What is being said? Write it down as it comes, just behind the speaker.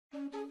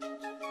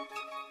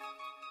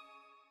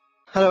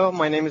Hello,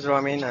 my name is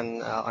Ramin,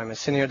 and I'm a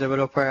senior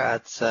developer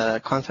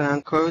at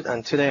Continent Code.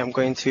 And today I'm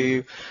going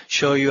to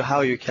show you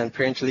how you can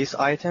print list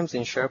items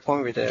in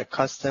SharePoint with a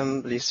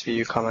custom list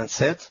view command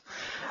set.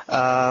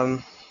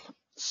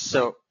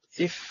 So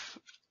if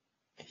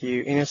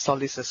you install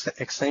this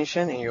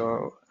extension in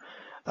your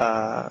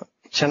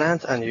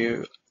tenant and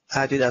you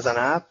add it as an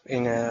app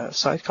in a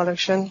site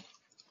collection,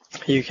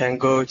 you can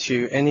go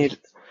to any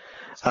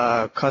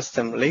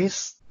custom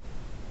list.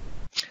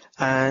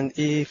 And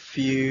if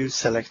you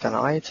select an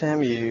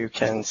item, you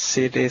can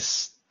see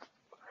this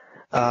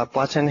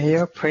button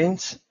here,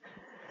 print.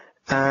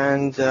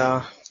 And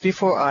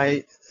before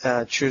I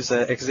choose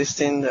the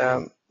existing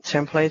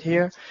template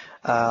here,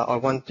 I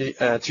want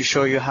to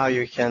show you how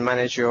you can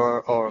manage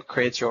or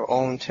create your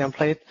own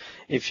template.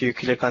 If you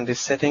click on these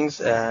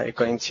settings, it's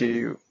going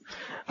to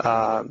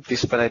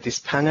display this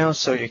panel,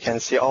 so you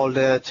can see all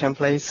the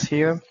templates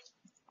here.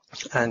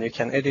 And you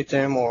can edit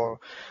them or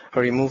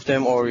remove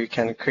them, or you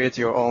can create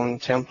your own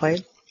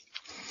template.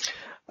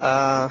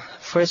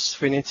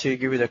 First, we need to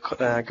give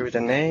it a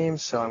name.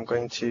 So I'm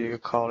going to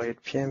call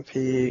it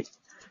PMP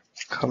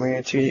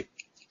Community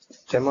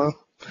Demo.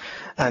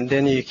 And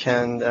then you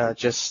can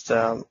just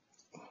drag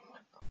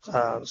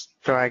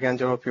and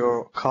drop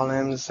your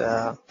columns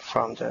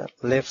from the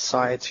left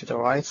side to the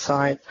right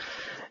side.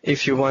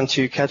 If you want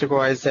to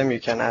categorize them, you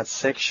can add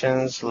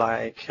sections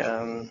like,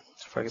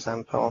 for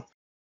example,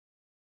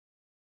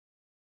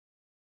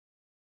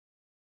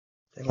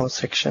 demo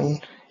section.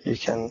 You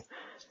can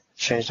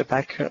change the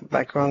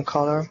background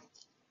color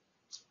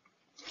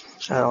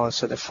and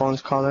also the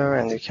font color,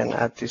 and you can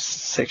add this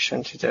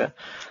section to the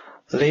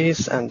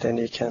list, and then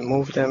you can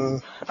move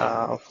them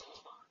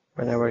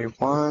whenever you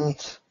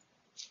want.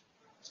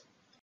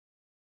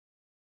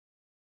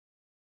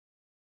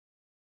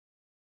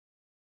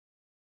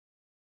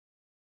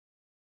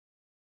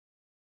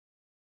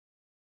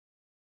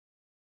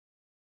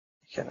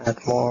 You can add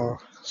more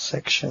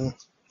section.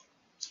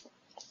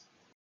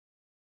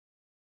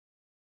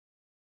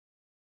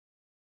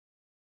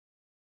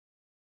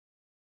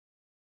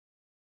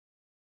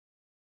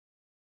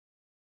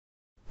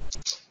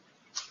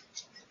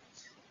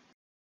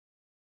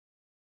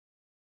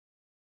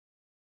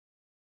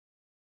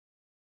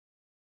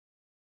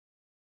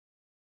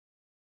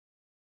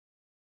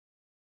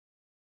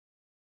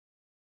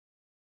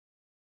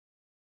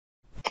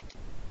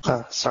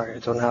 Sorry, I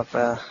don't have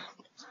a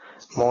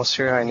mouse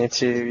here. I need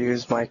to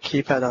use my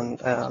keypad on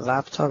a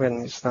laptop,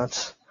 and it's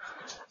not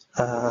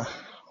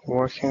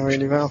working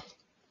really well.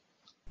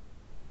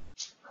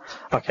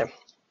 Okay.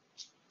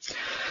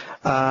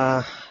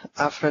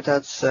 After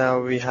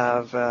that, we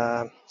have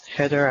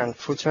header and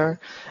footer.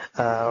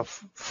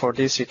 For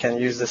this, you can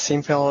use the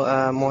simple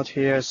mode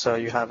here. So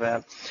you have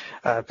a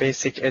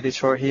basic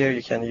editor here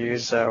you can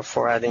use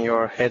for adding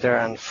your header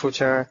and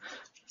footer.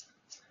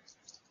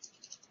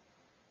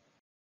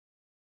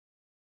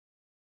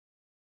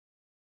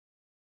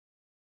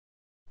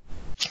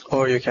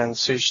 Or you can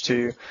switch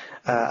to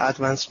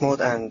advanced mode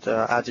and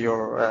add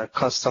your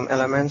custom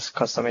elements,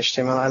 custom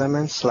HTML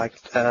elements, like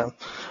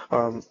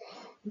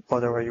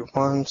whatever you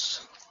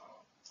want.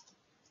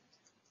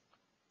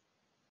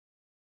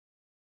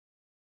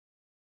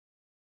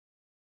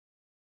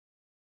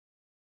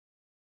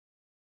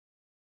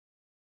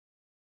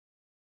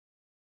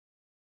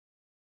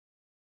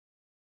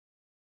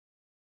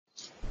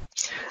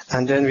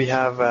 And then we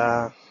have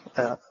a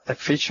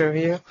feature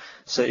here.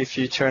 So if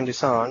you turn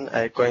this on,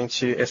 it's going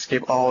to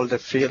escape all the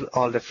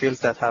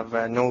fields that have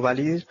no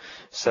value.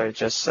 So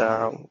just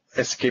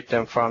escape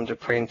them from the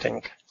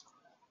printing.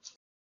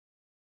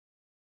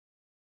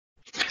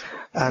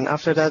 And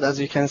after that, as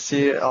you can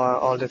see,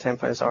 all the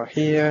templates are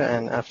here.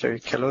 And after you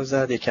close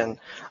that, you can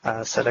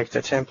select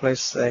the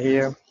templates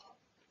here,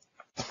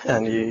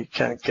 and you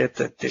can get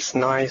this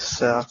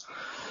nice UI.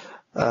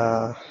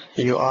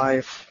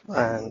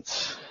 And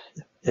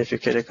if you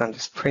click on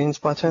this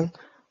print button,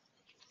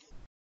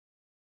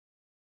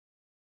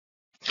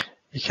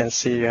 you can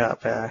see you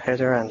have a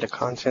header and the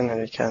content,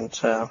 and you can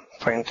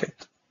print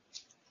it.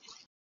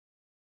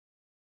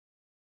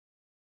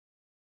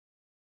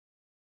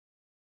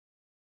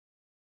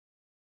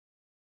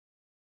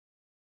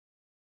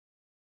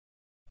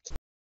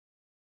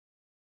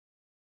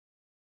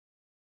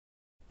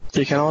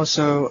 You can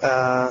also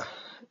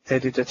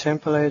edit the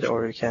template,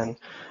 or you can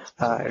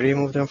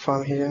remove them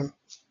from here.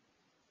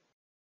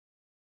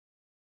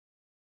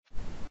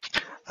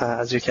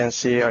 As you can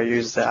see, I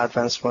use the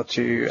advanced mode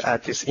to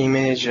add this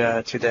image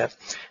to the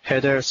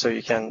header, so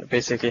you can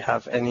basically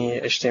have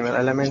any HTML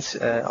elements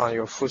on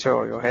your footer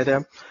or your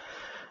header.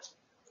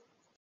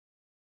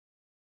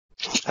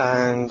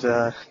 And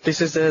this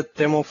is the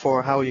demo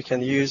for how you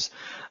can use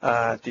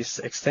this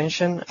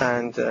extension.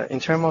 And in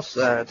terms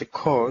of the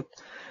code,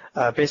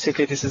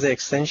 basically this is the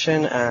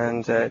extension,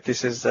 and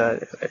this is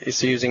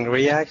it's using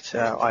React.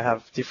 I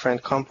have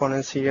different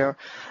components here.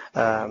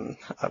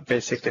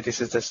 Basically,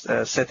 this is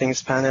the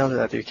settings panel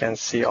that you can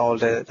see all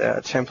the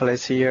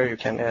templates here. You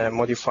can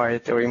modify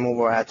it, remove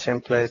or add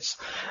templates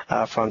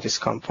from this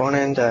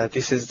component.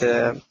 This is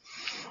the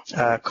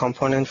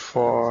component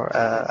for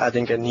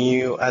adding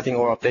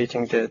or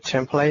updating the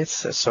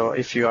templates. So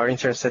if you are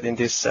interested in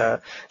this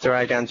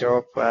drag and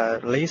drop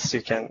list,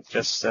 you can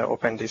just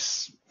open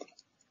this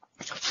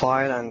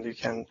file and you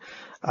can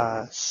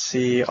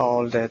see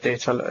all the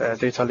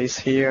data list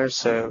here.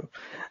 So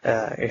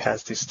it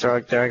has this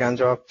drag and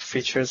drop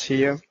features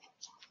here.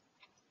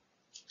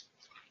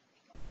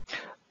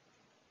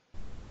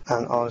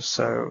 And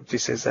also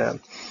this is a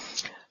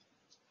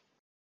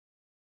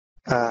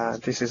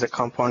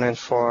component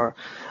for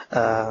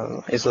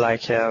is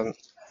like a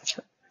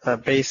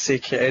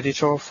basic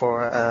editor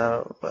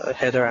for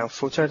header and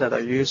footer that I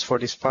use for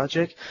this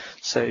project.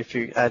 So if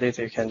you add it,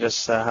 you can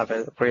just have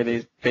a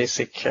really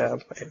basic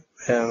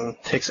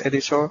text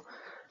editor.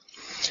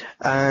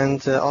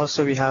 And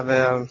also we have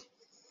a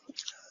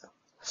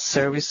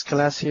service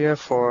class here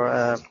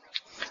for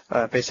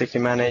basically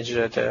manage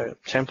the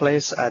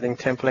templates, adding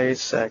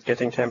templates,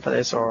 getting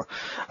templates, or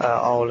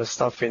all the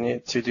stuff we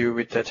need to do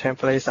with the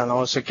templates, and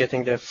also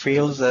getting the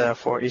fields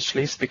for each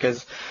list,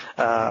 because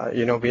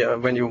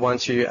when you want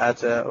to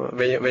add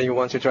when you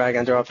want to drag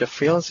and drop the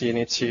fields, you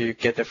need to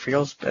get the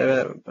fields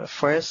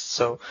first.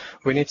 So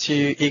we need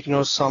to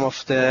ignore some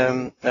of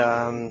the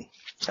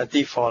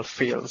default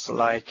fields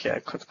like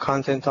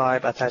content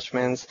type,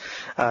 attachments.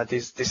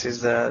 This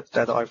is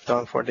that I've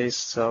done for this.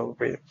 So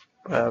we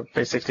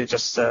basically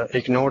just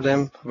ignore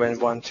them when we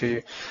want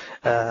to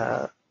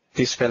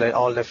display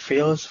all the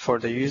fields for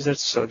the users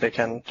so they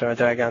can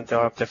drag and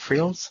drop the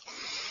fields.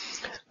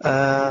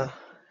 And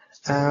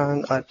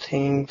I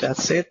think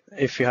that's it.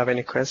 If you have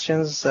any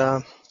questions.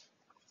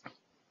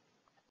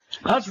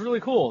 That's really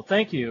cool.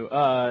 Thank you.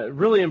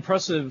 Really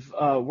impressive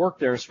work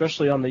there,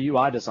 especially on the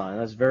UI design.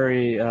 That's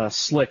very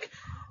slick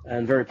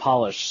and very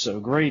polished. So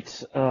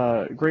great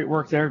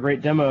work there.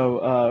 Great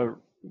demo.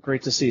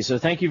 Great to see. So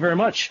thank you very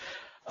much.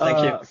 Thank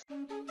you.